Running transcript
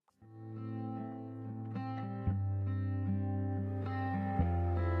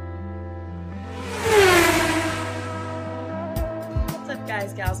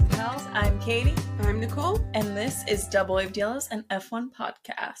Gals and Pals. I'm Katie. I'm Nicole. And this is Double Wave Yellows, an F1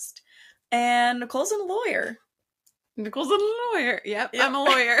 podcast. And Nicole's a lawyer. Nicole's a lawyer. Yep. I'm a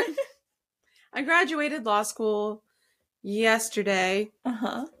lawyer. I graduated law school yesterday.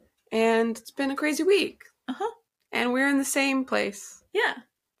 Uh-huh. And it's been a crazy week. Uh-huh. And we're in the same place. Yeah.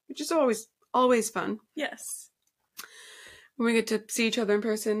 Which is always fun. Yes. When we get to see each other in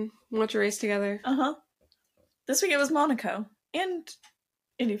person, watch a race together. Uh-huh. This week it was Monaco and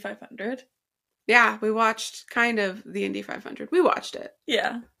Indy 500. Yeah, we watched kind of the Indy 500. We watched it.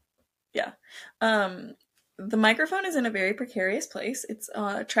 Yeah. Yeah. The microphone is in a very precarious place. It's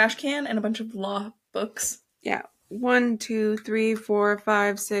a trash can and a bunch of law books. Yeah. 1, 2, 3, 4,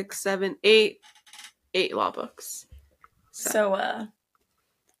 5, 6, 7, 8. 8 law books. So,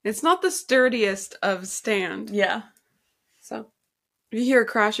 it's not the sturdiest of stand. Yeah. So, if you hear a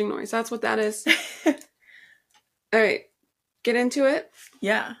crashing noise, that's what that is. All right. Get into it?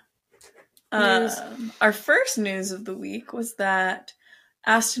 Yeah. Our first news of the week was that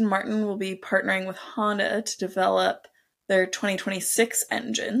Aston Martin will be partnering with Honda to develop their 2026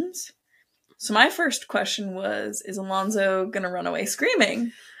 engines. So my first question was, is Alonso going to run away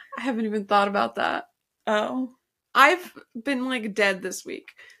screaming? I haven't even thought about that. Oh. I've been, dead this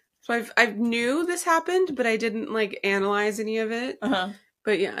week. So I knew this happened, but I didn't, analyze any of it. Uh-huh.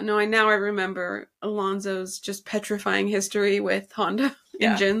 But yeah, no, I remember Alonso's just petrifying history with Honda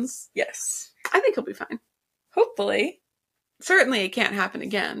engines. Yes. I think he'll be fine. Hopefully. Certainly it can't happen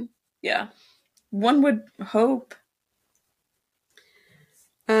again. Yeah. One would hope.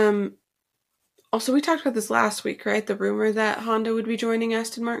 Also, we talked about this last week, right? The rumor that Honda would be joining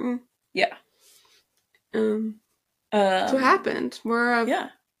Aston Martin. Yeah. So what happened? We're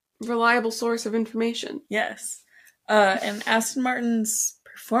a reliable source of information. Yes. And Aston Martin's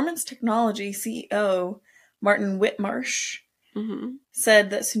performance technology CEO, Martin Whitmarsh, said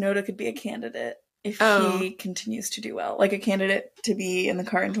that Tsunoda could be a candidate if he continues to do well. Like a candidate to be in the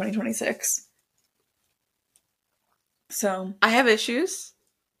car in 2026. So. I have issues.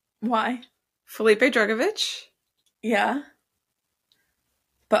 Why? Felipe Drugovich. Yeah.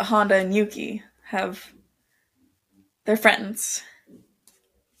 But Honda and Yuki they're friends.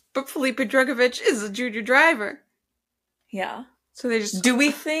 But Felipe Drugovich is a junior driver. Yeah. So they just... Do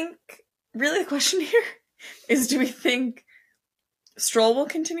we think... Really, the question here is, do we think Stroll will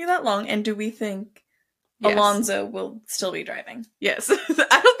continue that long? And do we think Alonso will still be driving? Yes.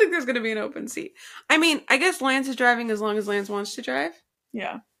 I don't think there's going to be an open seat. I mean, I guess Lance is driving as long as Lance wants to drive.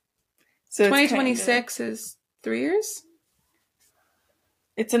 Yeah. So 2026 is 3 years?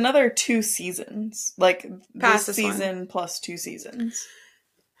 It's another 2 seasons. Past this season one. Plus 2 seasons.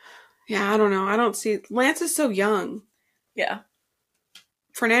 Yeah, I don't know. I don't see... Lance is so young. Yeah.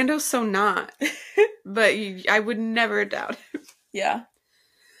 Fernando's so not. But I would never doubt it. Yeah.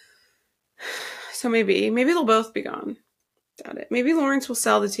 So maybe they'll both be gone. Doubt it. Maybe Lawrence will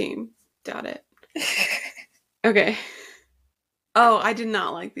sell the team. Doubt it. Okay. Oh, I did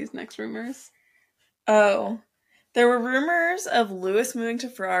not like these next rumors. Oh. There were rumors of Lewis moving to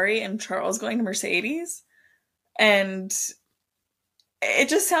Ferrari and Charles going to Mercedes. And it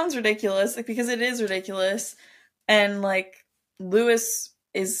just sounds ridiculous, because it is ridiculous. And, Lewis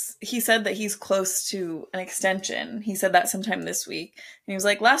he said that he's close to an extension. He said that sometime this week. And he was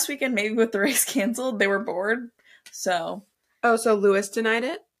like, last weekend, maybe with the race canceled, they were bored. So. Oh, so Lewis denied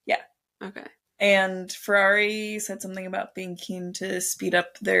it? Yeah. Okay. And Ferrari said something about being keen to speed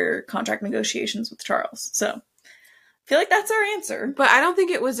up their contract negotiations with Charles. So, I feel like that's our answer. But I don't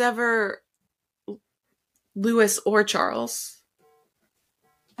think it was ever Lewis or Charles.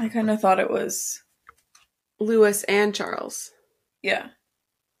 I kind of thought it was Lewis and Charles. Yeah.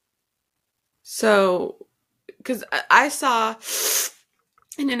 So, because I saw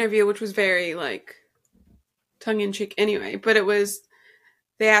an interview which was very, tongue-in-cheek anyway, but it was,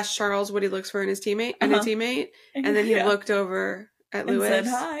 they asked Charles what he looks for in his teammate, and then he looked over at Lewis. And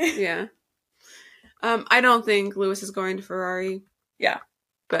said hi. Yeah. I don't think Lewis is going to Ferrari. Yeah.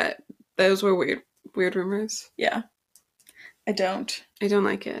 But those were weird rumors. Yeah. I don't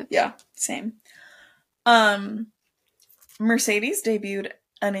like it. Yeah, same. Mercedes debuted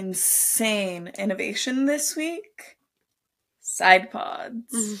an insane innovation this week. Side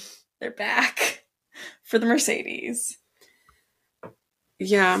pods. Mm-hmm. They're back for the Mercedes.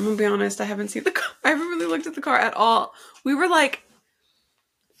 Yeah, I'm gonna be honest, I haven't seen the car. I haven't really looked at the car at all. We were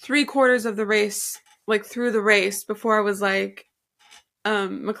 3/4 of the race, through the race, before I was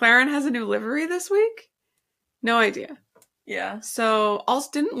McLaren has a new livery this week? No idea. Yeah. So, also,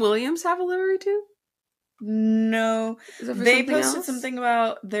 didn't Williams have a livery too? No. They posted something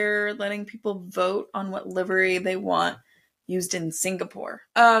about they're letting people vote on what livery they want used in Singapore.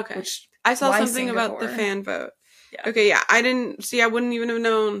 Oh, okay. Which, I saw why something about the Singapore? fan vote. Yeah. Okay, yeah. I didn't see. I wouldn't even have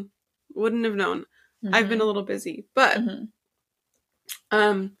known. Wouldn't have known. I've been a little busy, but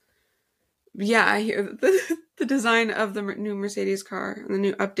yeah. I hear the design of the new Mercedes car and the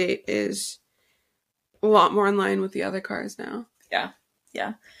new update is a lot more in line with the other cars now. Yeah,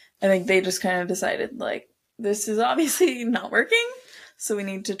 yeah. I think they just kind of decided like this is obviously not working, so we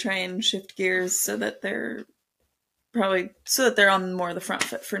need to try and shift gears so that they're on more the front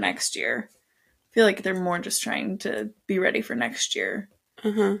foot for next year. I feel like they're more just trying to be ready for next year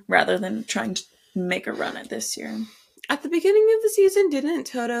rather than trying to make a run at this year. At the beginning of the season, didn't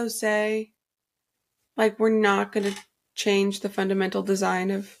Toto say, like, we're not going to change the fundamental design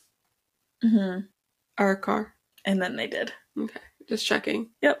of our car? And then they did. Okay, just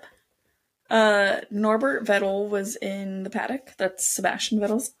checking. Yep. Norbert Vettel was in the paddock. That's Sebastian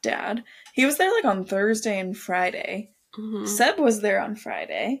Vettel's dad. He was there like on Thursday and Friday. Seb was there on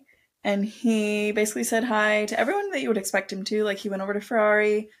Friday. And he basically said hi to everyone that you would expect him to. Like, he went over to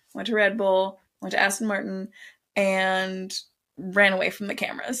Ferrari, went to Red Bull, went to Aston Martin, and ran away from the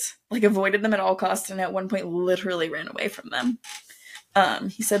cameras. Like, avoided them at all costs, and at one point literally ran away from them.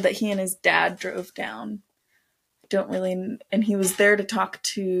 He said that he and his dad drove down. And he was there to talk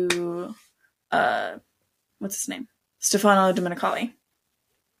to, what's his name? Stefano Domenicali.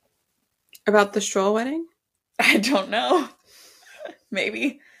 About the Stroll wedding? I don't know.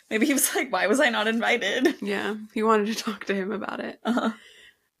 Maybe he was like, why was I not invited? Yeah, he wanted to talk to him about it.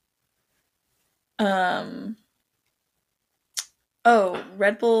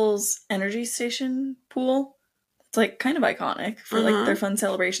 Red Bull's energy station pool. It's like kind of iconic for like their fun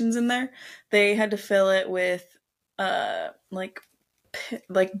celebrations in there. They had to fill it with like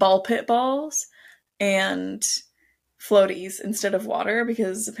ball pit balls and floaties instead of water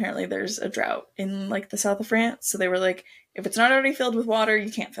because apparently there's a drought in like the south of France. So they were like, if it's not already filled with water, you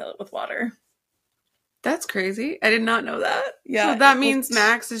can't fill it with water. That's crazy. I did not know that. Yeah. So that means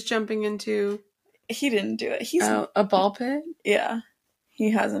Max is jumping into... He didn't do it. He's a ball pit? Yeah.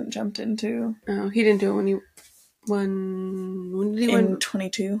 He hasn't jumped into... Oh, he didn't do it when he won... When did he win? In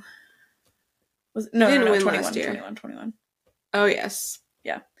 22. No, 21, last year. 21. Oh, yes.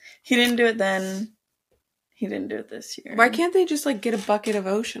 Yeah. He didn't do it then. He didn't do it this year. Why can't they just, like, get a bucket of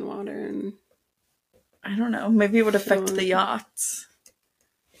ocean water and... I don't know. Maybe it would affect the yachts.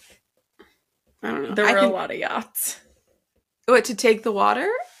 I don't know. There were a lot of yachts. What, to take the water?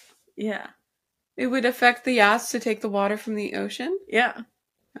 Yeah. It would affect the yachts to take the water from the ocean? Yeah.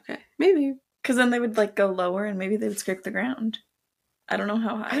 Okay. Maybe. Because then they would, like, go lower and maybe they would scrape the ground. I don't know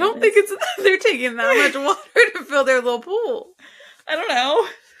how high. I don't think it's they're taking that much water to fill their little pool. I don't know.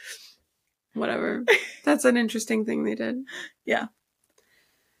 Whatever. That's an interesting thing they did. Yeah.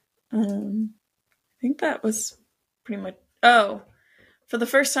 I think that was pretty much... Oh. For the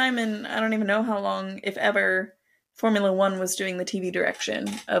first time in I don't even know how long, if ever, Formula One was doing the TV direction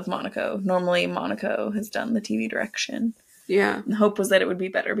of Monaco. Normally, Monaco has done the TV direction. Yeah. And the hope was that it would be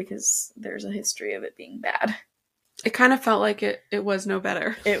better because there's a history of it being bad. It kind of felt like it was no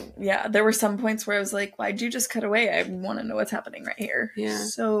better. Yeah, there were some points where I was like, why'd you just cut away? I want to know what's happening right here. Yeah.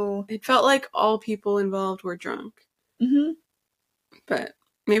 So... It felt like all people involved were drunk. Mm-hmm. But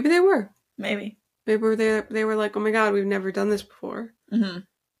maybe they were. Maybe. Maybe they were like, oh my god, we've never done this before. Mm-hmm.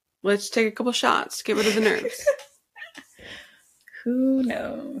 Let's take a couple shots, get rid of the nerves. Who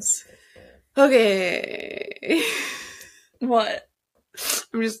knows? Okay. What?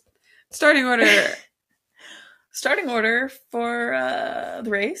 I'm just... Starting order. Starting order for the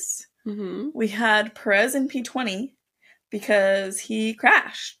race. Mm-hmm. We had Perez in P20 because he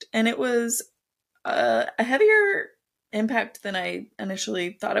crashed. And it was a heavier impact than I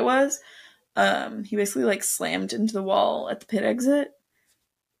initially thought it was. He basically like slammed into the wall at the pit exit.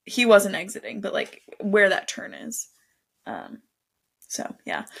 He wasn't exiting, but like where that turn is. So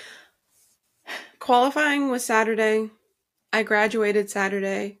yeah. Qualifying was Saturday. I graduated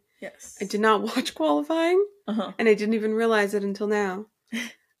Saturday. Yes. I did not watch qualifying. And I didn't even realize it until now.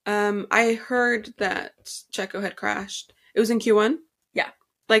 I heard that Checo had crashed. It was in Q1? Yeah.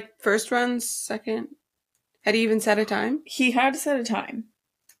 Like first run, second. Had he even set a time? He had set a time.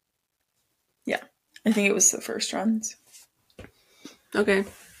 Yeah. I think it was the first runs. Okay.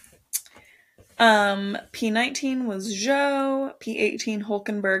 P19 was Zhou, P18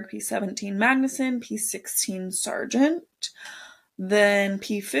 Hulkenberg, P17 Magnussen, P16 Sargent. Then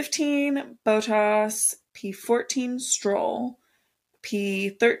P15 Bottas, P14 Stroll,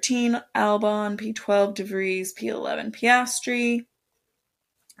 P13 Albon, P12 De Vries, P11 Piastri.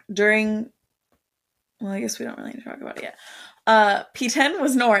 Well, I guess we don't really need to talk about it yet. P10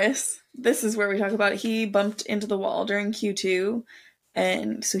 was Norris. This is where we talk about it. He bumped into the wall during Q2,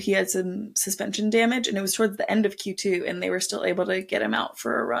 and so he had some suspension damage, and it was towards the end of Q2, and they were still able to get him out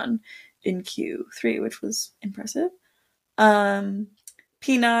for a run in Q3, which was impressive. P9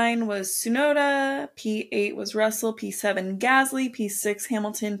 was Tsunoda, P8 was Russell, P7 Gasly, P6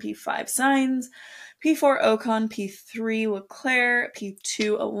 Hamilton, P5 Sainz, P4 Ocon, P3 Leclerc,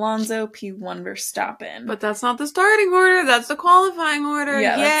 P2 Alonso, P1 Verstappen. But that's not the starting order, that's the qualifying order.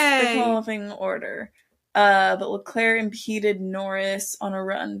 Yeah, Yay! That's the qualifying order. But Leclerc impeded Norris on a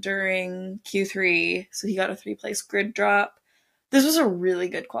run during Q3, so he got a 3-place grid drop. This was a really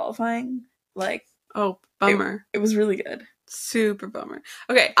good qualifying. Like, oh, bummer. It was really good. Super bummer.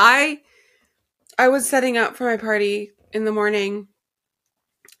 Okay, I was setting up for my party in the morning,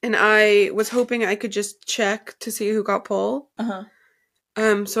 and I was hoping I could just check to see who got pole.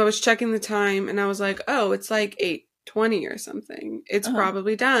 So I was checking the time, and I was like, oh, it's like 8:20 or something. It's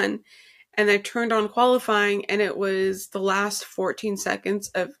probably done. And I turned on qualifying, and it was the last 14 seconds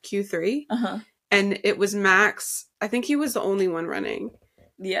of Q3. And it was Max. I think he was the only one running.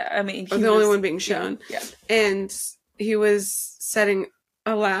 Yeah, I mean, he was the only one being shown. Yeah. And he was setting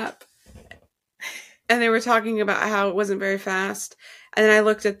a lap. And they were talking about how it wasn't very fast. And then I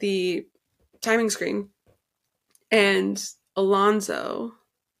looked at the timing screen, and Alonso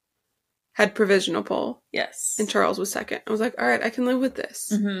had provisional pole. Yes. And Charles was second. I was like, all right, I can live with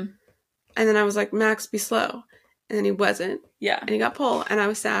this. And then I was like, Max, be slow. And then he wasn't. Yeah. And he got pole, and I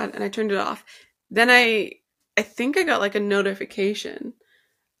was sad, and I turned it off. Then I think I got like a notification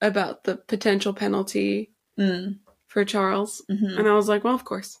about the potential penalty for Charles. And I was like, well, of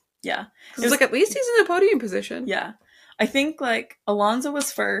course. Yeah. It was like, at least he's in a podium position. Yeah. I think like Alonso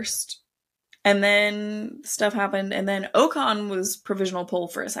was first, and then stuff happened, and then Ocon was provisional pole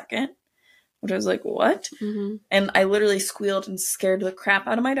for a second, which I was like, what? And I literally squealed and scared the crap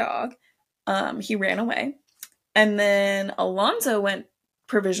out of my dog. He ran away. And then Alonso went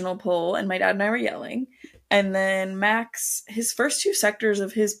provisional pole, and my dad and I were yelling. And then Max, his first 2 sectors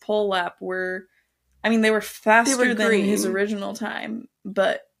of his pole lap were, I mean, they were faster than his original time,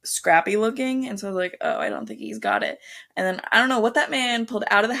 but scrappy looking. And so I was like, oh, I don't think he's got it. And then I don't know what that man pulled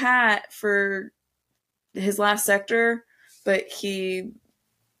out of the hat for his last sector, but he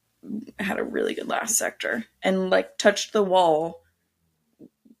had a really good last sector and like touched the wall,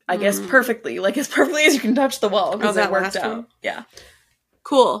 I guess, perfectly, like as perfectly as you can touch the wall, because it worked out. One? Yeah.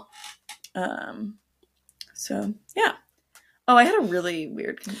 Cool. So yeah. Oh, I had a really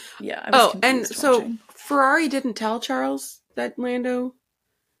weird. Yeah. I was and so watching. Ferrari didn't tell Charles that Lando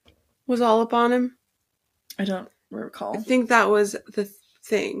was all up on him. I don't recall. I think that was the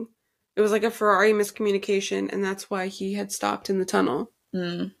thing. It was like a Ferrari miscommunication, and that's why he had stopped in the tunnel.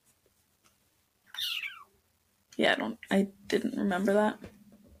 Yeah, I didn't remember that.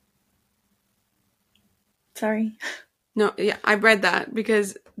 Sorry. No, yeah, I read that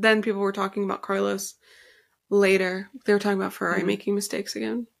because then people were talking about Carlos later. They were talking about Ferrari making mistakes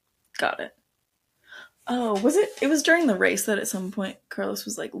again. Got it. Oh, was it? It was during the race that at some point Carlos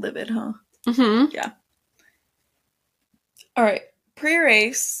was like livid, huh? Yeah. All right.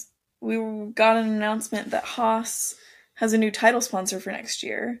 Pre-race, we got an announcement that Haas has a new title sponsor for next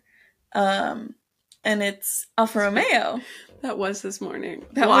year. And it's Alfa Romeo. That was this morning.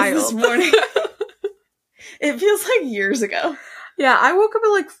 That was this morning. It feels like years ago. Yeah, I woke up at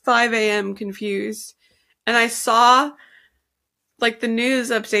like 5 a.m. confused. And I saw like the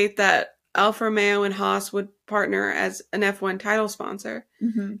news update that Alfa Romeo and Haas would partner as an F1 title sponsor.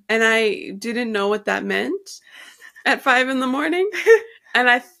 And I didn't know what that meant at 5 in the morning. And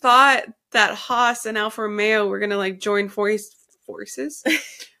I thought that Haas and Alfa Romeo were going to like join forces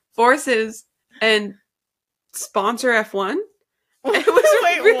and sponsor F1. It was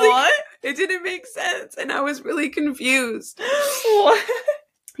Wait, really, what? It didn't make sense. And I was really confused. What?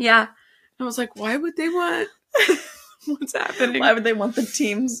 Yeah. I was like, why would they want... What's happening? Why would they want the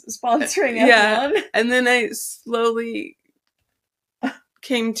teams sponsoring F1? Yeah. And then I slowly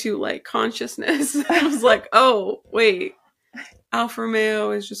came to like consciousness. I was like, oh, wait. Alfa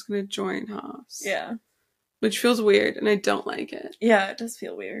Romeo is just going to join Haas. Yeah. Which feels weird, and I don't like it. Yeah, it does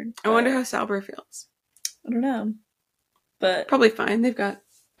feel weird. I wonder how Sauber feels. I don't know. But probably fine. They've got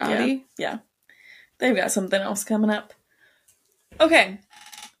Audi. Yeah. They've got something else coming up. Okay.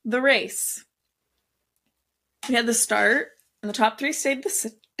 The race. We had the start, and the top 3 stayed the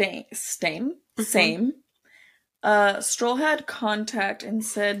same. Stroll had contact and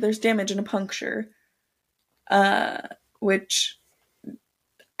said there's damage and a puncture, which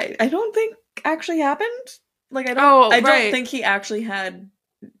I don't think actually happened. Like I don't think he actually had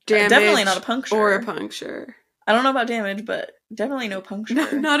damage, definitely not a puncture or a puncture. I don't know about damage, but definitely no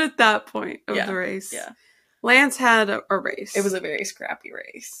puncture. Not at that point of Yeah, the race. yeah. Lance had a race. It was a very scrappy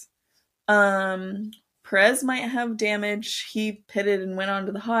race. Perez might have damage. He pitted and went on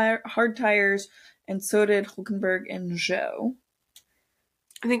to the hard tires, and so did Hulkenberg and Zhou.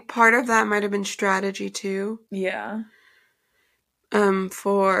 I think part of that might have been strategy too. Yeah.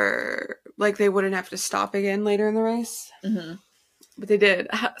 For like they wouldn't have to stop again later in the race. Mm-hmm. But they did.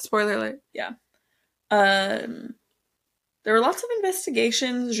 Spoiler alert. Yeah. There were lots of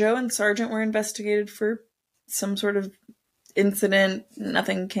investigations. Zhou and Sargent were investigated for some sort of incident.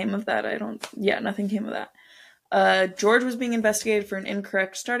 Nothing came of that. Nothing came of that. George was being investigated for an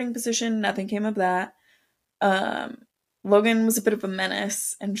incorrect starting position. Nothing came of that. Logan was a bit of a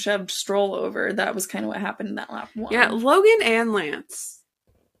menace and shoved Stroll over. That was kind of what happened in that lap 1. Yeah, Logan and Lance.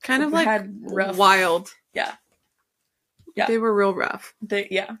 Kind of like had rough, wild. Yeah. They were real rough. They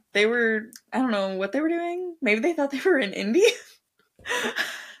were, I don't know what they were doing. Maybe they thought they were in Indy.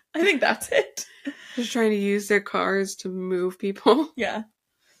 I think that's it. Just trying to use their cars to move people. Yeah.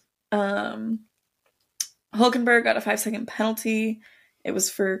 Hulkenberg got a 5-second penalty. It was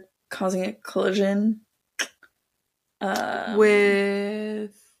for causing a collision.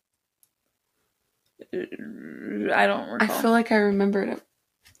 With... I don't recall. I feel like I remembered it.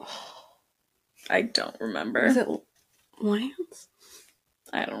 I don't remember. Was it Lance?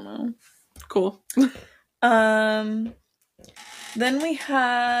 I don't know. Cool. Then we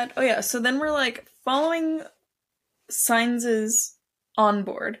had... Oh yeah, so then we're like following Sainz's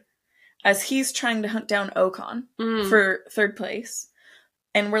onboard as he's trying to hunt down Ocon for 3rd place.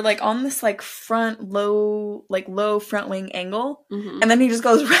 And we're like on this like low front wing angle. Mm-hmm. And then he just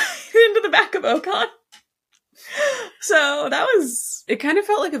goes right into the back of Ocon. So that was... It kind of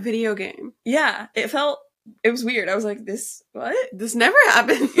felt like a video game. Yeah, it was weird. I was like, what? This never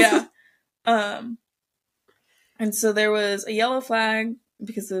happened. Yeah. And so there was a yellow flag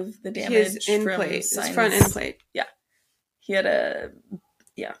because of the damage his from his front end plate. Yeah. He had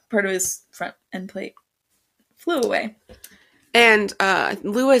part of his front end plate flew away. And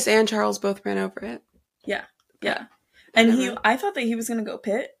Lewis and Charles both ran over it. Yeah. Yeah. And I thought that he was going to go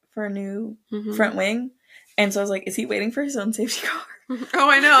pit for a new front wing. And so I was like, is he waiting for his own safety car? Oh,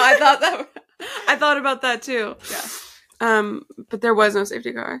 I know. I thought about that too. Yeah. But there was no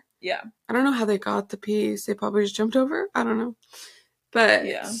safety car. Yeah. I don't know how they got the piece. They probably just jumped over. I don't know. But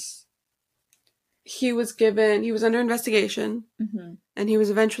he was under investigation. Mm-hmm. And he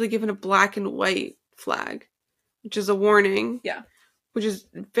was eventually given a black and white flag, which is a warning. Yeah. Which is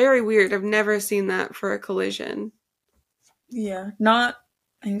very weird. I've never seen that for a collision. Yeah. Not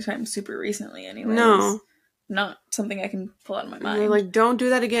anytime super recently anyways. No. Not something I can pull out of my mind. They're like, don't do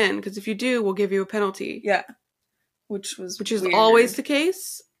that again, because if you do, we'll give you a penalty. Yeah. Which is weird. Always the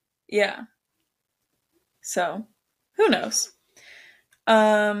case. Yeah. So, who knows?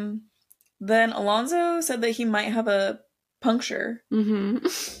 Then Alonso said that he might have a puncture. Mm-hmm.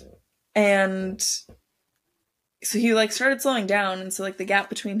 And so he like started slowing down, and so like the gap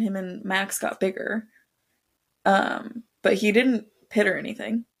between him and Max got bigger. But he didn't pit or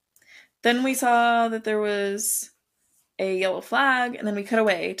anything. Then we saw that there was a yellow flag, and then we cut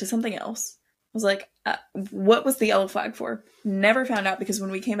away to something else. I was like, what was the yellow flag for? Never found out, because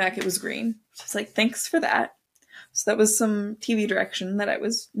when we came back, it was green. So I was like, thanks for that. So that was some TV direction that I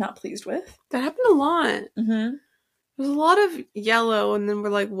was not pleased with. That happened a lot. Mm-hmm. There was a lot of yellow, and then we're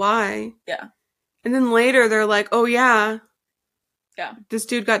like, why? Yeah. And then later, they're like, oh, yeah. Yeah. This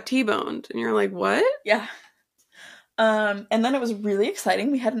dude got T-boned. And you're like, what? Yeah. And then it was really exciting.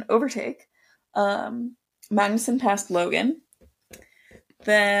 We had an overtake. Magnussen passed Logan.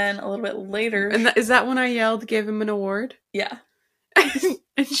 Then a little bit later... And is that when I yelled, give him an award? Yeah. And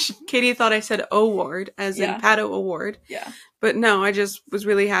Katie thought I said award, as in Pato Award. Yeah. But no, I just was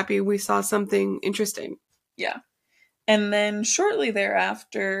really happy we saw something interesting. Yeah. And then shortly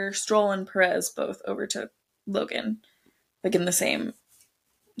thereafter, Stroll and Perez both overtook Logan. Like in the same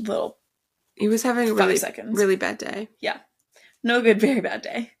little... He was having a really bad day. Yeah. No good, very bad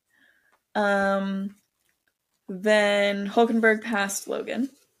day. Then Hulkenberg passed Logan.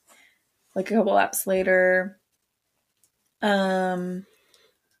 Like a couple laps later.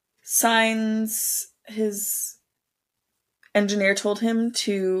 Sainz, his engineer told him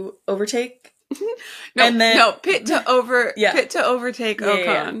to overtake. Pit to overtake Ocon. Yeah. Pit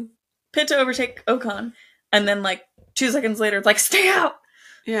to overtake Ocon. And then like 2 seconds later, it's like, stay out!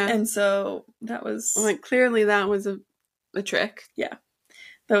 Yeah. And so that was... Like, clearly that was a trick. Yeah.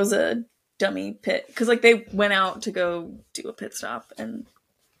 That was a dummy pit. Because, like, they went out to go do a pit stop, and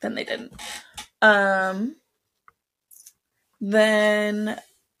then they didn't. Then...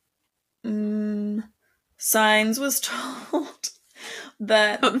 Sainz was told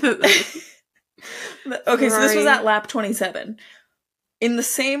that... Okay, so this was at lap 27. In the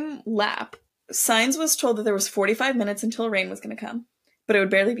same lap, Sainz was told that there was 45 minutes until rain was going to come, but it would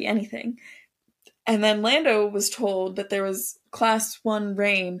barely be anything. And then Lando was told that there was Class 1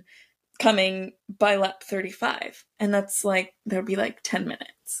 rain coming by lap 35. And that's like, that would be like 10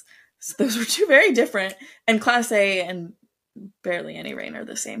 minutes. So those were two very different. And Class A and barely any rain are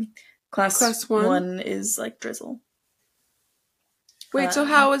the same. Class 1 is like drizzle. Wait, so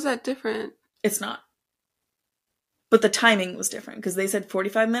how is that different? It's not. But the timing was different because they said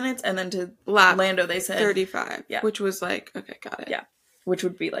 45 minutes and then to Lando they said 35. Yeah. Which was like, okay, got it. Yeah. Which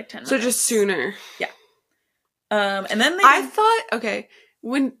would be like 10 minutes. So just sooner. Yeah. And then I thought, okay,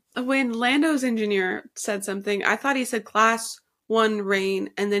 when Lando's engineer said something, I thought he said Class 1 rain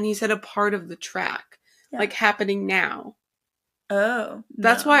and then he said a part of the track. Yeah. Like happening now. Oh.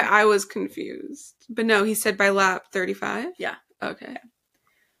 That's why I was confused. But no, he said by lap 35? Yeah. Okay.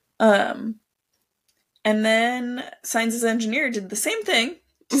 And then Sainz's engineer did the same thing,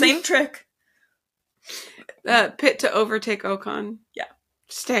 same trick. Pit to overtake Ocon. Yeah.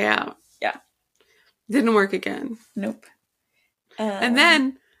 Stay out. Yeah. Didn't work again. Nope. And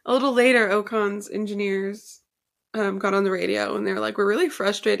then, a little later, Ocon's engineers got on the radio and they were like, we're really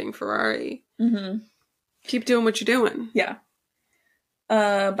frustrating Ferrari. Mm-hmm. Keep doing what you're doing. Yeah.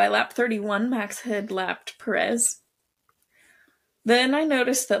 By lap 31, Max had lapped Perez. Then I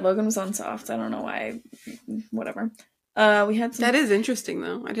noticed that Logan was on softs. I don't know why. Whatever. We had some... That is interesting,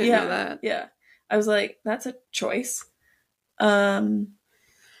 though. I didn't know that. Yeah. I was like, that's a choice. And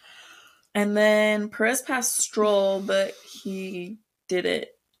then Perez passed Stroll, but he did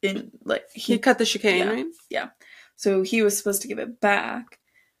it in, like... He cut the chicane, right? Yeah. So he was supposed to give it back.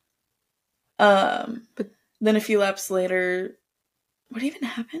 But then a few laps later... What even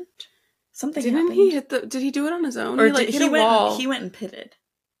happened? Something happened. He hit the... Did he do it on his own? Or he hit a wall. He went and pitted.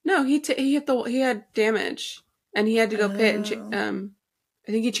 No, he hit the... He had damage. And he had to go pit and...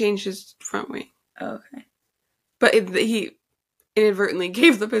 I think he changed his front wing. Oh, okay. But he inadvertently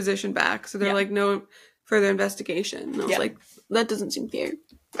gave the position back. So they're like, no further investigation. And I was like, that doesn't seem fair.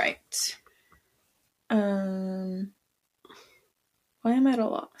 Right. Why am I at a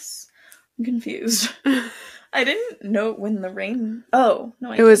loss? I'm confused. I didn't know when the rain... Oh,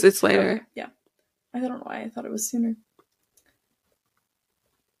 no. It's later. Okay. Yeah. I don't know why I thought it was sooner.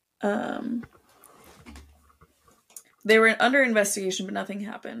 They were under investigation, but nothing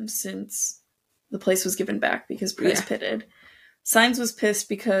happened since the place was given back because Perez pitted. Sainz was pissed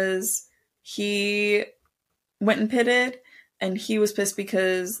because he went and pitted, and he was pissed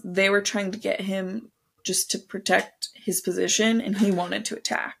because they were trying to get him just to protect his position, and he wanted to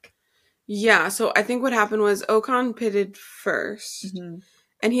attack. Yeah, so I think what happened was Ocon pitted first,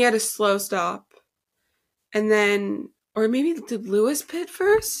 and he had a slow stop. And then, or maybe did Lewis pit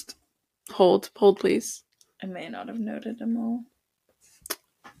first? Hold, please. I may not have noted them all.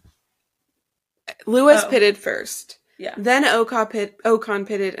 Lewis pitted first. Yeah. Then Ocon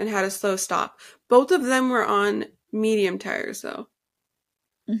pitted and had a slow stop. Both of them were on medium tires, though.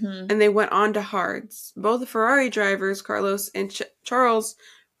 And they went on to hards. Both the Ferrari drivers, Carlos and Charles,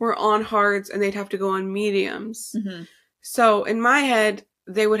 were on hards, and they'd have to go on mediums. So, in my head,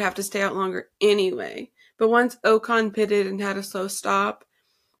 they would have to stay out longer anyway. But once Ocon pitted and had a slow stop,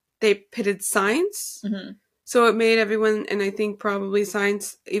 they pitted Sainz. So it made everyone, and I think probably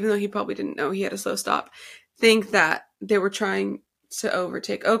Sainz, even though he probably didn't know he had a slow stop, think that they were trying to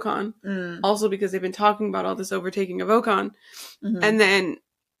overtake Ocon. Also because they've been talking about all this overtaking of Ocon. And then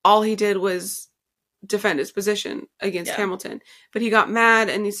all he did was defend his position against Hamilton. But he got mad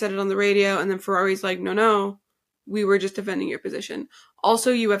and he said it on the radio, and then Ferrari's like, no, we were just defending your position.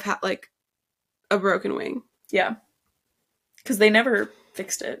 Also, you have had, like, a broken wing. Yeah. Because they never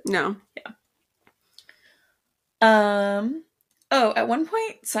fixed it. No. Yeah. At one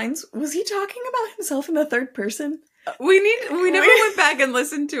point, Sainz, was he talking about himself in the third person? We never went back and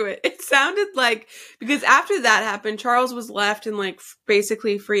listened to it. It sounded like, because after that happened, Charles was left in, like,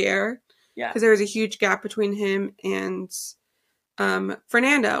 basically free air. Yeah. Because there was a huge gap between him and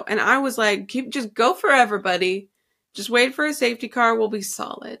Fernando. And I was like, just go forever, buddy. Just wait for a safety car. We'll be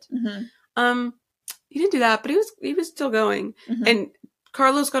solid. He didn't do that, but he was still going. And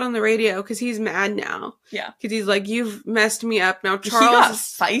Carlos got on the radio because he's mad now. Yeah. Because he's like, you've messed me up. Now Charles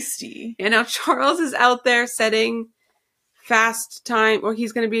is feisty. And now Charles is out there setting fast time, or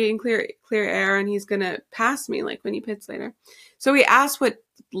he's going to be in clear air, and he's going to pass me, like, when he pits later. So we asked what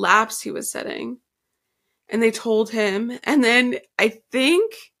laps he was setting, and they told him. And then I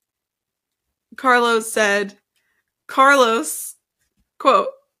think Carlos said, quote,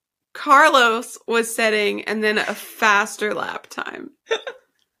 Carlos was setting and then a faster lap time.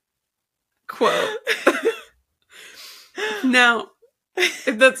 Quote. Now,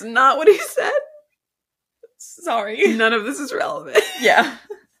 if that's not what he said, sorry. none of this is relevant. Yeah.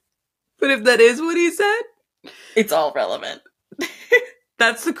 But if that is what he said, it's all relevant.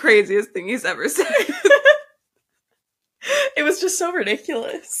 That's the craziest thing he's ever said. It was just so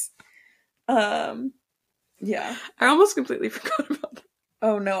ridiculous. Yeah. I almost completely forgot about that.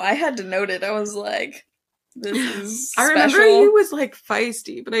 Oh no, I had to note it. I was like, this is I special. remember he was like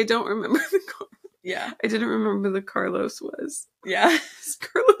feisty, but I don't remember yeah. I didn't remember who the Carlos was. Yeah.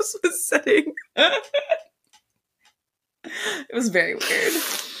 Carlos was setting. It was very weird.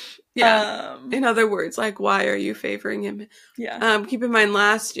 Yeah. In other words, like, why are you favoring him? Yeah. Keep in mind,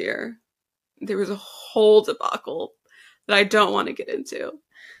 last year, there was a whole debacle that I don't want to get into.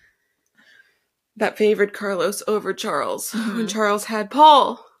 That favored Carlos over Charles when Charles had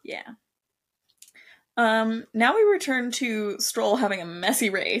Paul. Yeah. Now we return to Stroll having a messy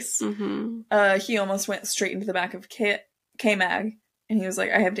race. Mm-hmm. He almost went straight into the back of K-Mag, and he was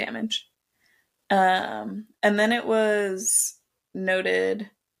like, I have damage. And then it was noted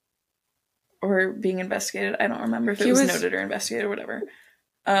or being investigated. I don't remember if it was noted or investigated or whatever.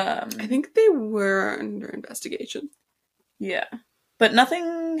 I think they were under investigation. Yeah. But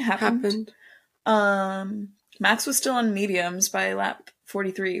nothing happened. Max was still on mediums by lap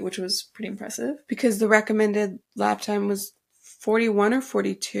 43, which was pretty impressive. Because the recommended lap time was 41 or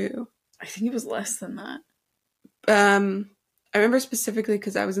 42. I think it was less than that. I remember specifically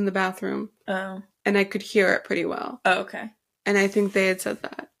because I was in the bathroom. Oh. And I could hear it pretty well. Oh, okay. And I think they had said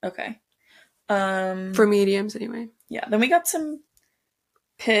that. Okay. For mediums, anyway. Yeah. Then we got some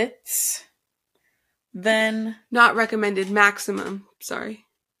pits. Then... Not recommended, maximum. Sorry.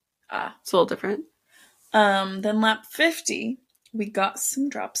 It's a little different. Then lap 50, we got some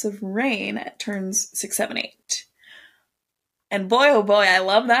drops of rain at turns 6, 7, 8. And boy, oh boy, I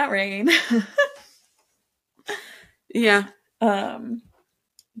love that rain. Yeah.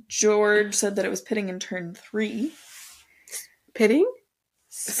 George said that it was pitting in turn 3. Pitting?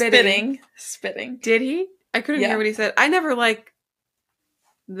 Spitting. Did he? I couldn't hear what he said. I never like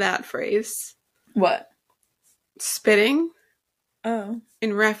that phrase. What? Spitting? Oh.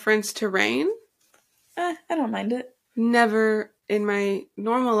 In reference to rain? I don't mind it. Never in my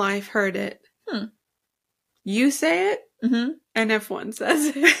normal life heard it. You say it? Mm-hmm. And F1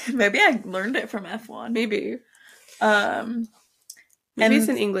 says it. Maybe I learned it from F1. Maybe. Maybe it's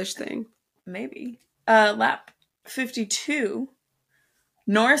an English thing. Maybe. Lap 52,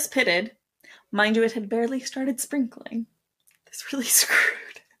 Norris pitted. Mind you, it had barely started sprinkling. This really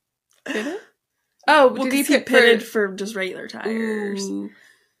screwed. Did it? Oh, well, did he pitted for just regular tires?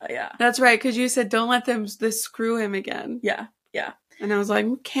 Yeah. That's right, because you said don't let this screw him again. Yeah. And I was like,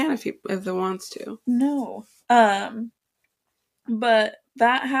 can if they wants to. No. But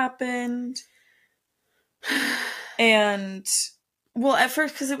that happened. And, well, at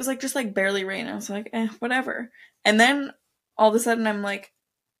first, because it was just barely rain, I was like, whatever. And then all of a sudden I'm like,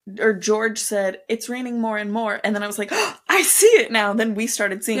 or George said, it's raining more and more. And then I was like, oh, I see it now. Then we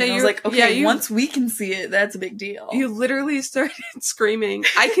started seeing it. And I was like, okay, once we can see it, that's a big deal. You literally started screaming,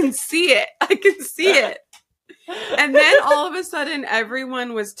 I can see it. I can see it. And then all of a sudden,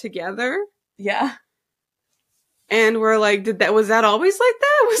 everyone was together. Yeah. And we're like, was that always like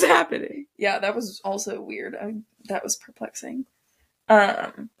that? What's happening? Yeah, that was also weird. That was perplexing.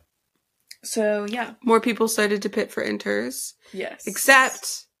 So, yeah. More people started to pit for inters. Yes.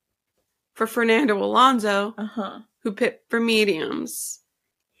 Except for Fernando Alonso, who pit for mediums.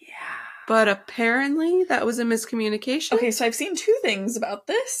 Yeah. But apparently that was a miscommunication. Okay, so I've seen 2 things about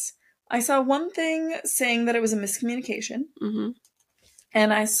this. I saw one thing saying that it was a miscommunication. Mm-hmm.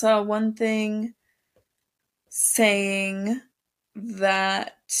 And I saw one thing saying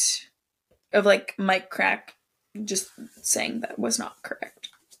that, of mic crack, just saying that was not correct.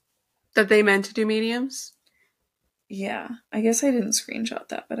 That they meant to do mediums? Yeah. I guess I didn't screenshot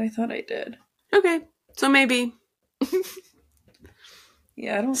that, but I thought I did. Okay. So maybe.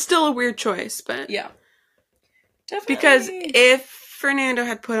 Yeah, I don't... Still a weird choice, but... Yeah. Definitely. Because if Fernando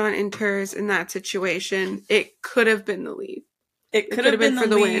had put on inters in that situation, it could have been the lead. It could have been the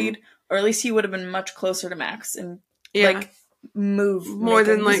lead, or at least he would have been much closer to Max and, move more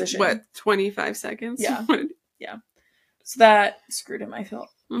than, 25 seconds? Yeah. Yeah. So that screwed him, I felt.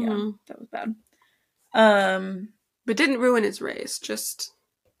 Mm-hmm. Yeah, that was bad. But didn't ruin his race, just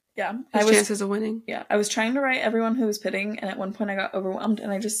his chances of winning. Yeah, I was trying to write everyone who was pitting, and at one point I got overwhelmed,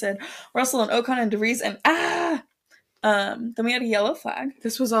 and I just said Russell and Ocon and De Vries, and then we had a yellow flag.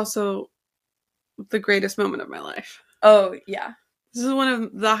 This was also the greatest moment of my life. Oh, yeah. This is one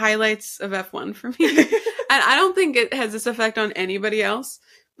of the highlights of F1 for me. And I don't think it has this effect on anybody else.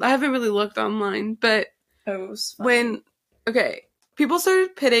 I haven't really looked online, but it was funny. People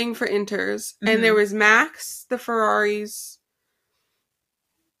started pitting for Inters, and there was Max, the Ferraris,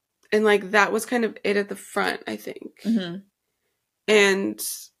 and like that was kind of it at the front, I think. Mm-hmm. And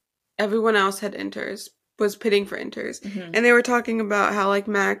everyone else had Inters, was pitting for Inters. Mm-hmm. And they were talking about how like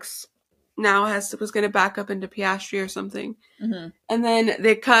Max now was going to back up into Piastri or something. Mm-hmm. And then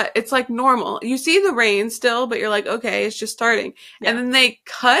they cut, it's like normal. You see the rain still, but you're like, okay, it's just starting. Yeah. And then they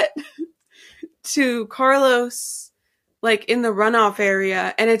cut to Carlos, like in the runoff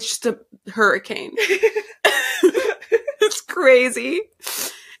area, and it's just a hurricane. It's crazy.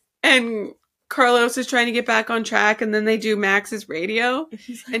 And Carlos is trying to get back on track, and then they do Max's radio,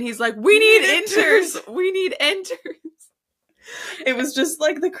 and he's like, we need Inters! We need Inters! It was just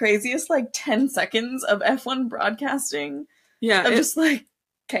like the craziest like 10 seconds of F1 broadcasting. Yeah. Of just like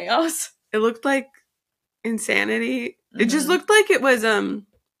chaos. It looked like insanity. It just looked like it was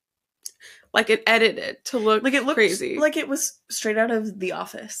like it edited to look like it looked crazy. Like it was straight out of The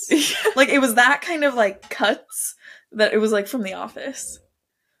Office. Like it was that kind of like cuts that it was like from The Office.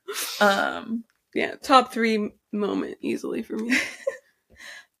 Yeah, top 3 moment easily for me.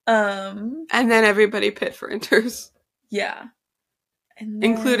 And then everybody pit for Inters. Yeah. And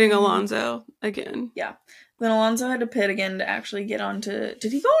including Alonso again. Yeah. Then Alonso had to pit again to actually get onto...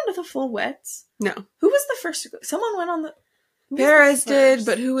 Did he go into the full wets? No. Who was the first to go? Someone went on the... Perez did,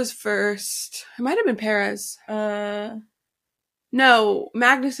 but who was first? It might have been Perez. No,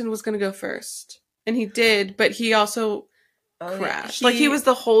 Magnussen was going to go first. And he did, but he also crashed. He was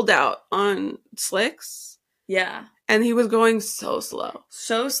the holdout on slicks. Yeah. And he was going so slow.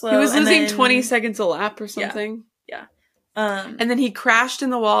 So slow. He was losing 20 seconds a lap or something. Yeah. And then he crashed in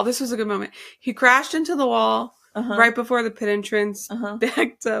the wall. This was a good moment. He crashed into the wall right before the pit entrance,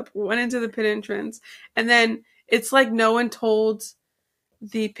 backed up, went into the pit entrance. And then it's like no one told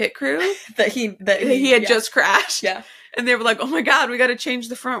the pit crew that he had just crashed. Yeah. And they were like, oh my God, we got to change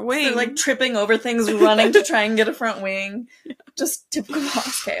the front wing. So they're like tripping over things, running to try and get a front wing. Yeah. Just typical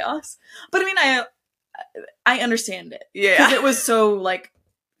boss chaos. But I mean, I understand it. Yeah. Because it was so like,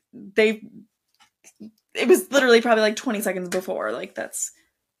 it was literally probably like 20 seconds before. Like, that's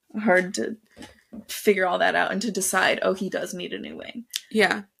hard to figure all that out and to decide, oh, he does need a new wing.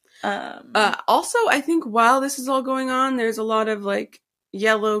 Yeah. Also, I think while this is all going on, there's a lot of like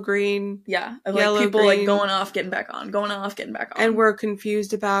yellow, green. Yeah. Of yellow, like people green, like going off, getting back on, going off, getting back on. And we're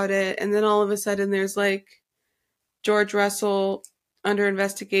confused about it. And then all of a sudden there's like George Russell under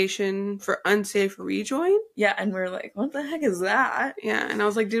investigation for unsafe rejoin. Yeah. And we're like, what the heck is that? Yeah. And I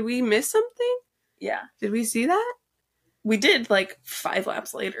was like, did we miss something? Yeah. Did we see that? We did, like, 5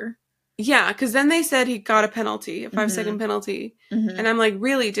 laps later. Yeah, because then they said he got a penalty, a 5-second penalty. Mm-hmm. And I'm like,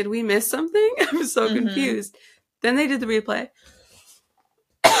 really? Did we miss something? I was so confused. Then they did the replay.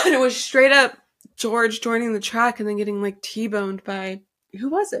 And it was straight up George joining the track and then getting, like, T-boned by... Who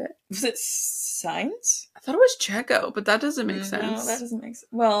was it? Was it Sainz? I thought it was Checo, but that doesn't make sense. No, that doesn't make sense.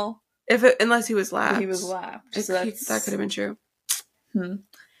 Well... Unless he was lapped. He was lapped. So that could have been true.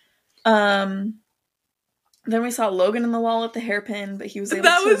 Then we saw Logan in the wall at the hairpin, but he was able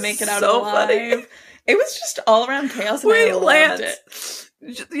to make it out alive. Funny. It was just all around chaos. And I loved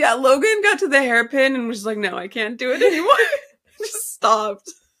it. Yeah, Logan got to the hairpin and was like, no, I can't do it anymore. Just stopped.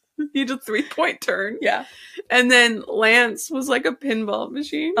 He did a 3-point turn. Yeah. And then Lance was like a pinball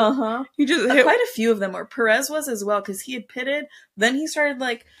machine. He just hit. Quite a few of them were. Perez was as well, because he had pitted. Then he started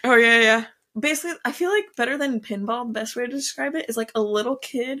like... Oh, yeah. Basically, I feel like better than pinball, the best way to describe it is like a little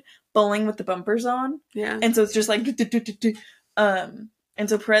kid bowling with the bumpers on. Yeah. And so it's just like... And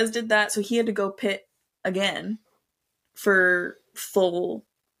so Perez did that, so he had to go pit again for full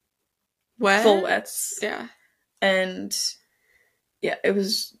wets. Yeah. And yeah, it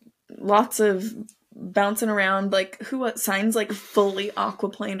was lots of bouncing around, like Sainz like fully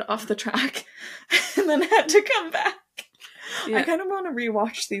aquaplaned off the track and then had to come back. Yeah. I kind of want to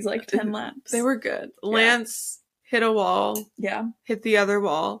rewatch these like 10 laps. They were good. Yeah. Lance hit a wall. Yeah. Hit the other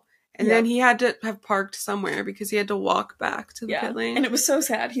wall. And then he had to have parked somewhere because he had to walk back to the pit lane. And it was so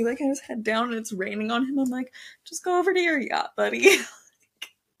sad. He like had his head down and it's raining on him. I'm like, just go over to your yacht, buddy.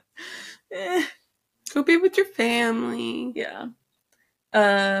 Go be with your family. Yeah.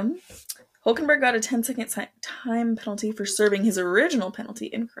 Hulkenberg got a 10-second time penalty for serving his original penalty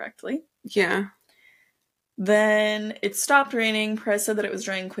incorrectly. Yeah. Then it stopped raining. Perez said that it was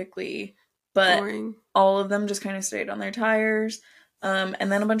drying quickly, but all of them just kind of stayed on their tires.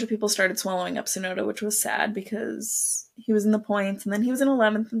 And then a bunch of people started swallowing up Tsunoda, which was sad because he was in the points and then he was in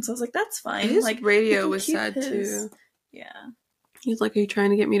 11th. And so I was like, that's fine. His like radio was sad too. Yeah. He's like, are you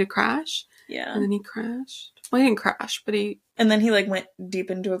trying to get me to crash? Yeah. And then he crashed. Well, he didn't crash, but he... And then he, like, went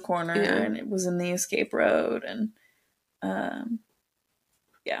deep into a corner, Yeah. and it was in the escape road, and,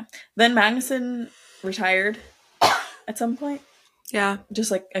 yeah. Then Magnussen retired at some point. Yeah.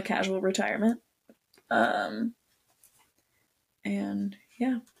 Just, like, a casual retirement. And,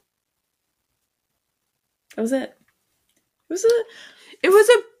 yeah. That was it. It was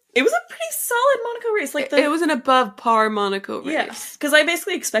a pretty solid Monaco race. Like it was an above par Monaco race. Yeah, because I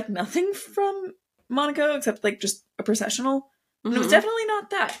basically expect nothing from Monaco except like just a processional. And it was definitely not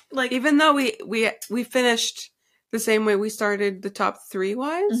that. Like, even though we finished the same way we started the top 3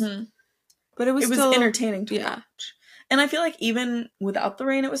 wise, but it was still entertaining to watch. And I feel like even without the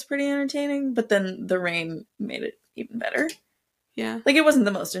rain, it was pretty entertaining. But then the rain made it even better. Yeah, like it wasn't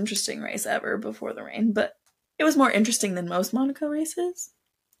the most interesting race ever before the rain, but it was more interesting than most Monaco races.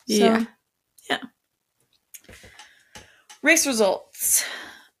 So, yeah. Race results.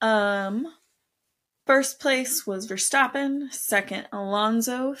 First place was Verstappen. Second,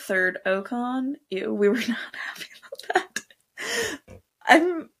 Alonso. Third, Ocon. Ew, we were not happy about that. I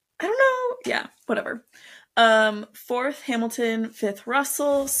don't know. Yeah, whatever. Fourth, Hamilton. Fifth,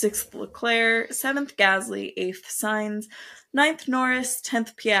 Russell. Sixth, Leclerc. Seventh, Gasly. Eighth, Sainz. Ninth, Norris.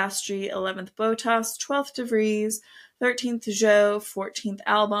 10th, Piastri. 11th, Bottas. 12th, De Vries. 13th, Zhou. 14th,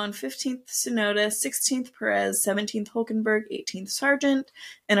 Albon. 15th, Tsunoda. 16th, Perez. 17th, Hulkenberg. 18th, Sargent.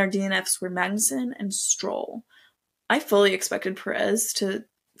 And our DNFs were Magnussen and Stroll. I fully expected Perez to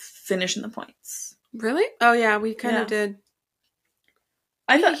finish in the points. Really? Oh yeah, we kind of did.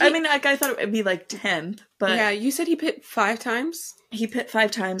 I thought it would be like 10th, but yeah, you said he pit 5 times. He pit 5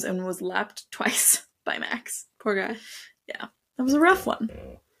 times and was lapped twice by Max. Poor guy. Yeah, that was a rough one.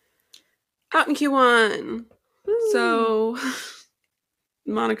 Out in Q1. Ooh. So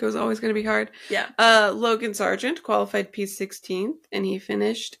Monaco's always going to be hard. Yeah. Logan Sargent qualified P16th and he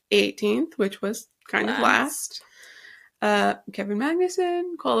finished 18th, which was kind of last. Kevin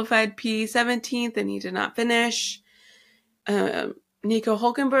Magnussen qualified P17th and he did not finish. Nico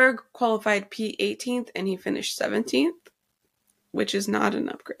Hulkenberg qualified P18th and he finished 17th, which is not an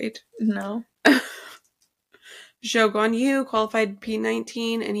upgrade. No. Zhou Guanyu qualified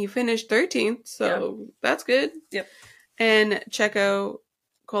P19 and he finished 13th, so that's good. Yep. And Checo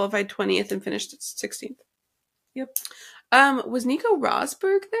qualified 20th and finished 16th. Yep. Was Nico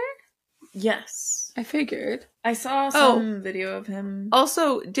Rosberg there? Yes. I figured. I saw some video of him.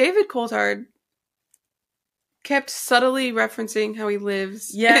 Also, David Coulthard kept subtly referencing how he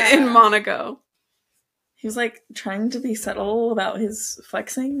lives in Monaco. He was like trying to be subtle about his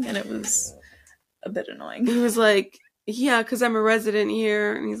flexing and it was a bit annoying. He was like, yeah, because I'm a resident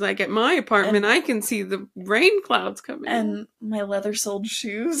here. And he's like, at my apartment, I can see the rain clouds coming. And my leather-soled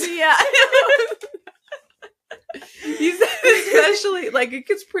shoes. Yeah. He said especially, like, it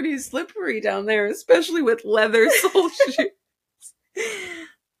gets pretty slippery down there, especially with leather-soled shoes.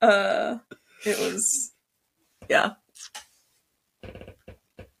 It was, yeah.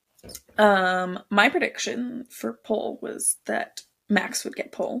 My prediction for pole was that Max would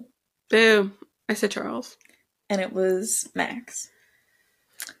get pole. Boo. I said Charles. And it was Max.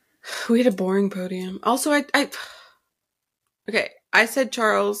 We had a boring podium. Also, okay, I said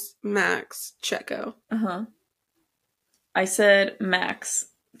Charles, Max, Checo. Uh-huh. I said Max,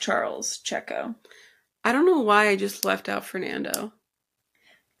 Charles, Checo. I don't know why I just left out Fernando.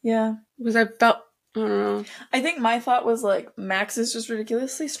 Yeah. Because I don't know. I think my thought was like, Max is just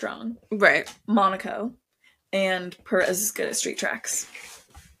ridiculously strong. Right. Monaco. And Perez is good at street tracks.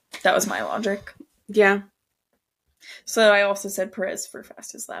 That was my logic. Yeah. So I also said Perez for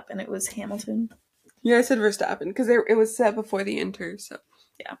fastest lap, and it was Hamilton. Yeah, I said Verstappen, because it was set before the Inter, so.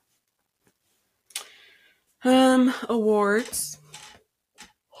 Yeah. Awards.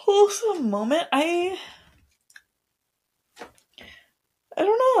 Wholesome moment. I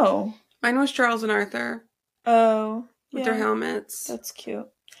don't know. Mine was Charles and Arthur. Oh. With their helmets. That's cute.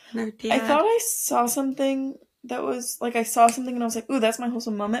 And their dad. I thought I saw something that was, like, I saw something and I was like, ooh, that's my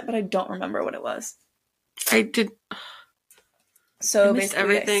wholesome moment, but I don't remember what it was. I did. So I missed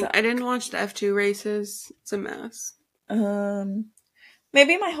everything. I didn't watch the F2 races. It's a mess.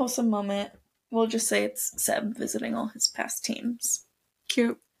 Maybe my wholesome moment, we'll just say it's Seb visiting all his past teams.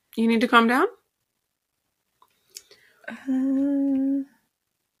 Cute. You need to calm down?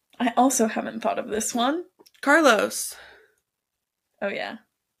 I also haven't thought of this one. Carlos. Oh, yeah.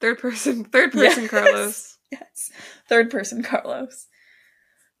 Third person Carlos. Yes. Third person Carlos.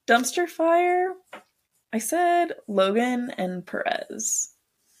 Dumpster fire. I said Logan and Perez.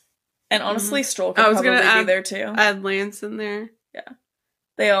 And honestly, Stroll could probably be there too. Add Lance in there. Yeah.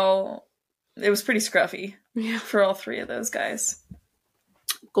 It was pretty scruffy for all 3 of those guys.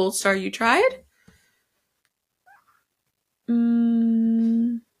 Gold Star, you tried?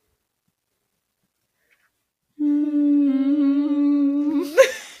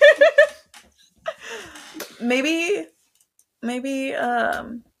 Maybe,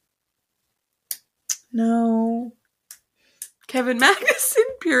 no. Kevin Magnuson,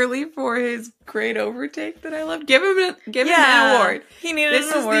 purely for his great overtake that I love. Give him an award. He needed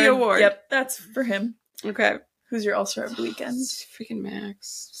This an is award. the award. Yep, that's for him. Okay. Who's your All-Star of the weekend? Freaking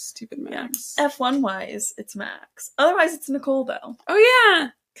Max. Stupid Max. Yeah. F1-wise, it's Max. Otherwise, it's Nicole, though. Oh, yeah.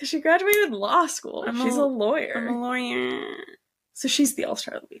 Because she graduated law school. She's a lawyer. I'm a lawyer. So she's the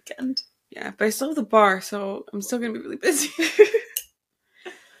All-Star of the weekend. Yeah, but I still have the bar, so I'm still going to be really busy.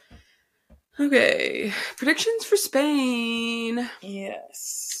 Okay. Predictions for Spain.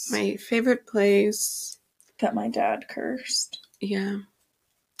 Yes. My favorite place. That my dad cursed. Yeah.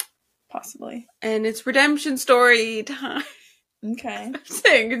 Possibly. And it's redemption story time. Okay. I'm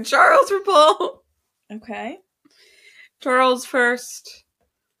saying Charles for pole. Okay. Charles first.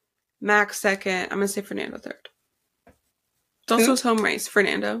 Max second. I'm going to say Fernando third. It's also his home race.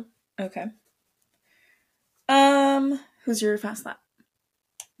 Fernando. Okay. Who's your fast lap?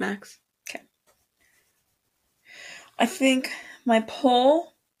 Max. Okay. I think my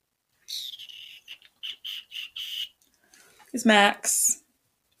pole is Max.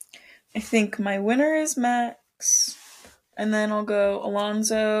 I think my winner is Max. And then I'll go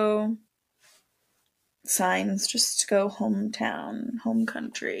Alonso. Signs just to go hometown, home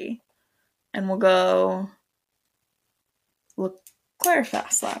country. And we'll go Leclerc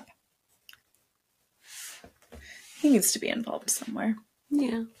fast lap. He needs to be involved somewhere.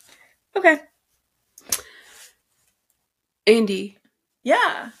 Yeah. Okay. Indy.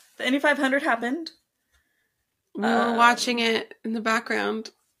 Yeah. The Indy 500 happened. We were watching it in the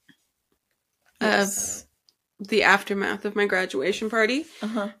background of the aftermath of my graduation party.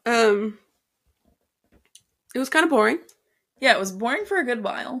 Uh-huh. It was kind of boring. Yeah, it was boring for a good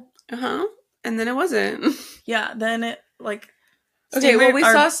while. Uh-huh. And then it wasn't. Yeah, then it, like... Okay, well, we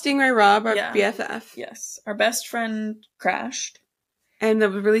saw Stingray Rob, our BFF. Yes. Our best friend crashed. And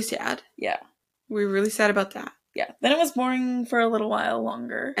that was really sad. Yeah. We were really sad about that. Yeah. Then it was boring for a little while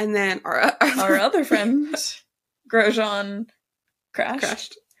longer. And then our other friend, Grosjean,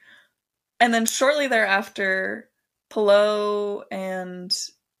 crashed. And then shortly thereafter, Pillow and...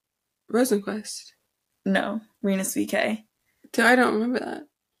 Rosenquist. No, Renus VK. I don't remember that.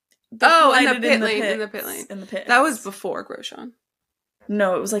 In the pit lane. In the pit. That was before Grosjean.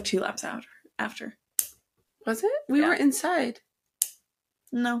 No, it was like 2 laps after. Was it? We were inside.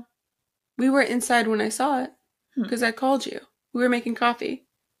 No. We were inside when I saw it. Because I called you. We were making coffee.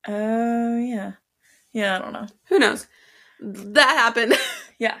 Oh, yeah. Yeah, I don't know. Who knows? That happened.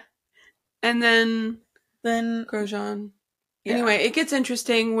 Yeah. And then Grosjean. Yeah. Anyway, it gets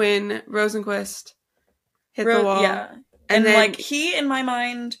interesting when Rosenquist hit the wall. Yeah. And then, like, he, in my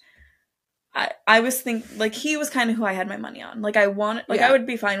mind... I was thinking, like, he was kind of who I had my money on. Like, I would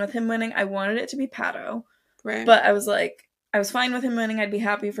be fine with him winning. I wanted it to be Pato. Right. But I was like, I was fine with him winning. I'd be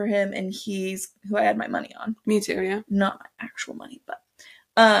happy for him. And he's who I had my money on. Me too, yeah. Not my actual money, but.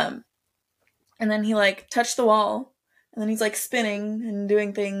 And then he, like, touched the wall. And then he's, like, spinning and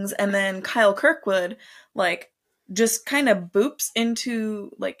doing things. And then Kyle Kirkwood, like, just kind of boops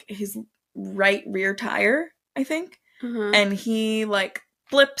into, like, his right rear tire, I think. Mm-hmm. And he, like...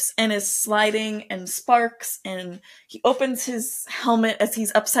 flips and is sliding and sparks, and he opens his helmet as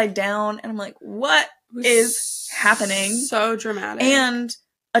he's upside down, and I'm like, what is happening? So dramatic. And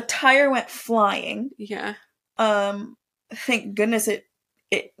a tire went flying. Yeah. Thank goodness it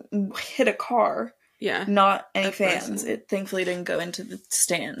hit a car. Yeah. Not any fans. Person. It thankfully didn't go into the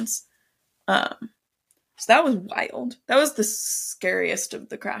stands. So that was wild. That was the scariest of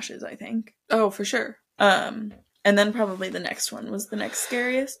the crashes, I think. Oh, for sure. And then probably the next one was the next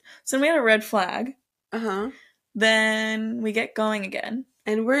scariest. So we had a red flag. Uh-huh. Then we get going again.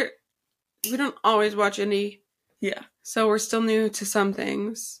 And we don't always watch Indy. Yeah. So we're still new to some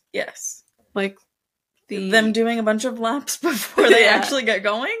things. Yes. Like them doing a bunch of laps before they actually get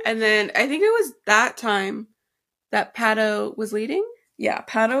going. And then I think it was that time that Pato was leading. Yeah,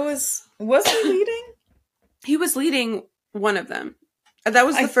 Pato was he leading? He was leading one of them. That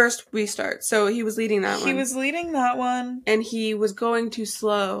was the first restart, so he was leading that one. He was leading that one. And he was going too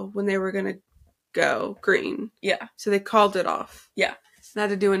slow when they were going to go green. Yeah. So they called it off. Yeah. And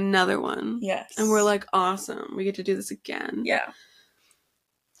had to do another one. Yes. And we're like, awesome, we get to do this again. Yeah.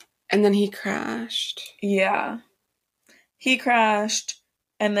 And then he crashed. Yeah. He crashed,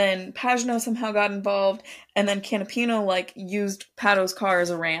 and then Pagano somehow got involved, and then Canapino, like, used Pato's car as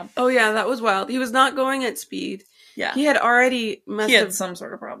a ramp. Oh, yeah, that was wild. He was not going at speed. Yeah. He had already He had some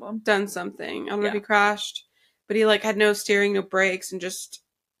sort of problem. Done something. I don't know if he crashed, but he like had no steering, no brakes, and just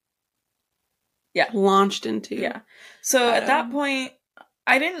launched into. Yeah. So at that point,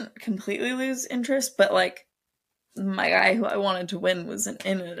 I didn't completely lose interest, but like my guy who I wanted to win wasn't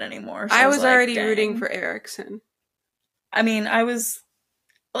in it anymore. So I was like, already rooting for Ericsson. I mean, I was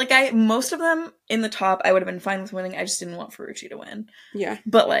like, most of them in the top, I would have been fine with winning. I just didn't want Ferrucci to win. Yeah.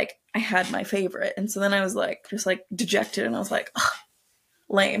 But like, I had my favorite, and so then I was like, just like dejected, and I was like, ugh,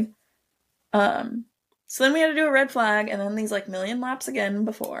 lame. So then we had to do a red flag, and then these like million laps again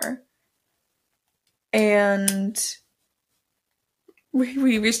before, and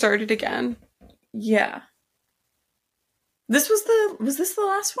we restarted again. Yeah. Was this the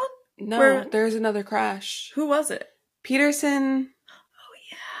last one? No, there's another crash. Who was it? Peterson. Oh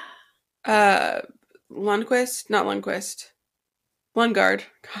yeah. Lundqvist, not Lundqvist. Lundgaard.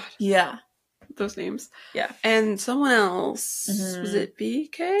 God. Yeah. Those names. Yeah. And someone else. Mm-hmm. Was it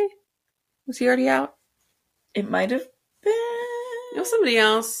BK? Was he already out? It might have been. It was somebody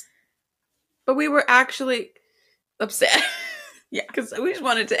else. But we were actually upset. Yeah. Because we just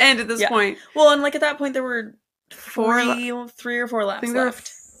wanted to end at this point. Well, and like at that point there were three or four laps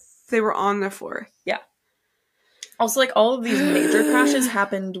left. They were on the fourth. Yeah. Also, like, all of these major crashes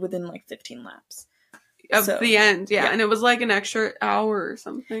happened within, like, 15 laps. Of the end, yeah. And it was, like, an extra hour or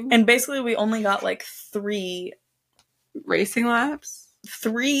something. And basically, we only got, like, 3... racing laps?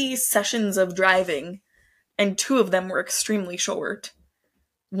 3 sessions of driving, and 2 of them were extremely short.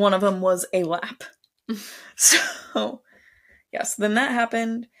 One of them was a lap. So, yes, then that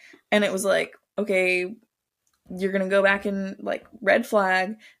happened, and it was like, okay, you're gonna go back in, like, red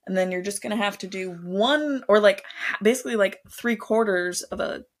flag, and then you're just gonna have to do one, or, like, basically, like, 3/4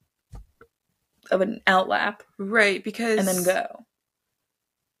 of an out lap. Right, because... and then go.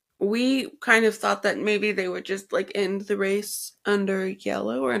 We kind of thought that maybe they would just, like, end the race under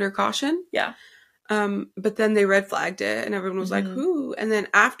yellow or under caution. Yeah. But then they red flagged it, and everyone was like, whoo. And then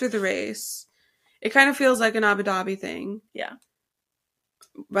after the race, it kind of feels like an Abu Dhabi thing. Yeah.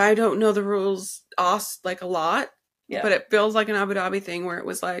 But I don't know the rules like a lot. Yeah. But it feels like an Abu Dhabi thing where it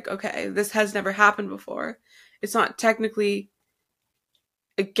was like, okay, this has never happened before. It's not technically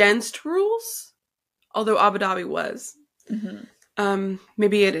against rules, although Abu Dhabi was. Mm-hmm.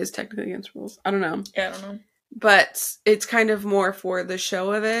 Maybe it is technically against rules. I don't know. Yeah, I don't know. But it's kind of more for the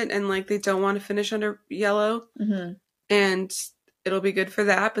show of it, and like they don't want to finish under yellow. Mm-hmm. And it'll be good for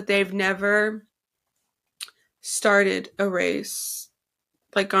that, but they've never started a race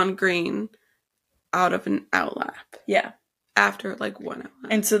like on green out of an out lap. Yeah. After like one out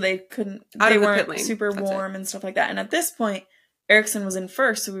lap. And so they couldn't, they weren't super warm and stuff like that. And at this point, Ericsson was in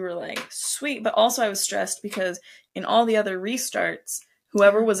first, so we were like, sweet. But also I was stressed because in all the other restarts,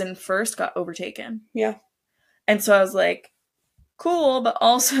 whoever was in first got overtaken. Yeah. And so I was like, cool, but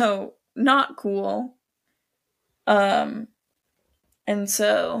also not cool. And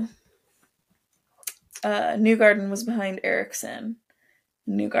so Newgarden was behind Ericsson.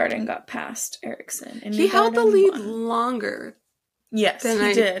 Newgarden got past Ericsson. And he held the lead longer. Yes, than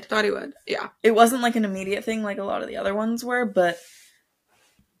he did. Thought he would. Yeah. It wasn't like an immediate thing like a lot of the other ones were, but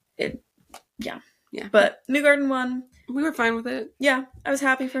yeah. But Newgarden won. We were fine with it. Yeah, I was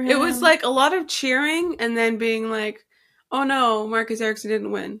happy for him. It was like a lot of cheering and then being like, oh no, Marcus Ericsson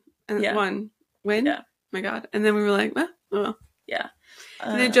didn't win. And won. Win? Yeah. Oh my God. And then we were like, oh well. Yeah.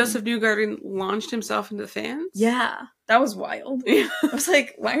 And then Joseph Newgarden launched himself into the fans. Yeah. That was wild. I was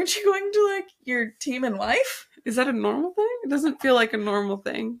like, why aren't you going to like your team and wife? Is that a normal thing? It doesn't feel like a normal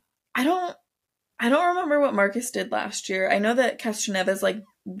thing. I don't remember what Marcus did last year. I know that Castroneves like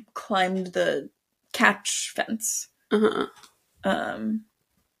climbed the catch fence. Because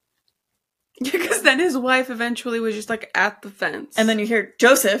then his wife eventually was just like at the fence. And then you hear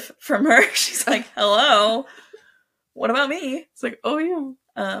Joseph from her. She's like, hello. What about me? It's like, oh yeah.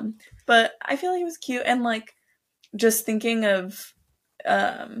 But I feel like he was cute, and like just thinking of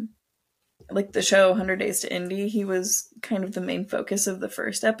like the show 100 Days to Indy, he was kind of the main focus of the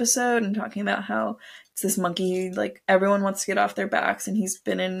first episode and talking about how it's this monkey, like everyone wants to get off their backs, and he's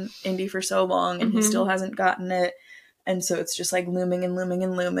been in Indy for so long and he still hasn't gotten it. And so it's just like looming and looming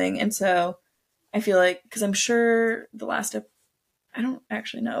and looming. And so I feel like, because I'm sure the last I don't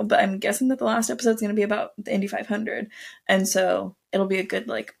actually know, but I'm guessing that the last episode is going to be about the Indy 500. And so it'll be a good,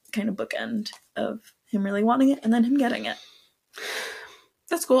 like, kind of bookend of him really wanting it and then him getting it.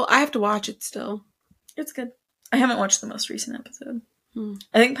 That's cool. I have to watch it still. It's good. I haven't watched the most recent episode.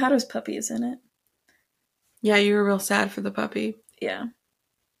 I think Pato's puppy is in it. Yeah, you were real sad for the puppy. Yeah.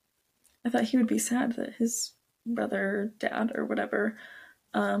 I thought he would be sad that his brother, dad, or whatever,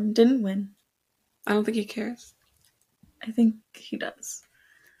 didn't win. I don't think he cares. I think he does.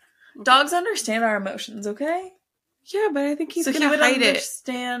 Dogs understand our emotions, okay? Yeah, but I think he's so gonna he would hide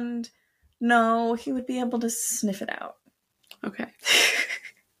understand. No, he would be able to sniff it out. Okay.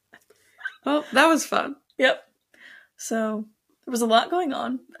 Well, that was fun. Yep. So there was a lot going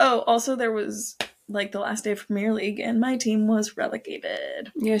on. Oh, also there was like the last day of Premier League, and my team was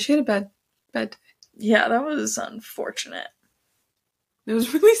relegated. Yeah, she had a bad day. Yeah, that was unfortunate. It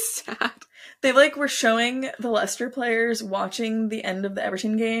was really sad. They like were showing the Leicester players watching the end of the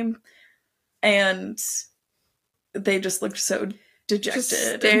Everton game, and they just looked so dejected, just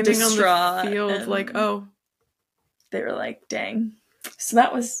standing and distraught on the field, like, oh. They were like, dang. So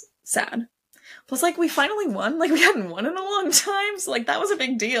that was sad. Plus, like, we finally won. Like, we hadn't won in a long time, so like that was a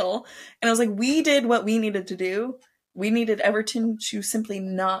big deal. And I was like, we did what we needed to do. We needed Everton to simply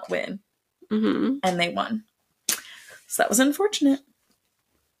not win, and they won. So that was unfortunate.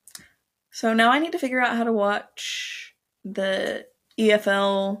 So now I need to figure out how to watch the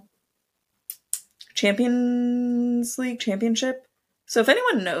EFL Champions League Championship. So if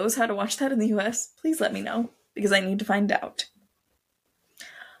anyone knows how to watch that in the US, please let me know, because I need to find out.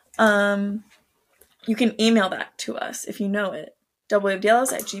 You can email that to us if you know it.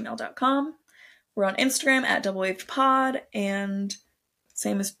 doublewavedyellows@gmail.com. We're on Instagram @doublewavedpod, and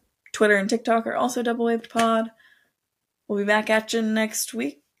same as Twitter and TikTok are also doublewavedpod. We'll be back at you next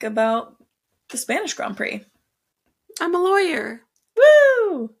week about the Spanish Grand Prix. I'm a lawyer.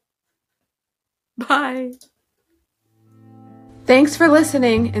 Woo! Bye. Thanks for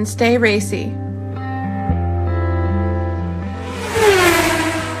listening, and stay racy.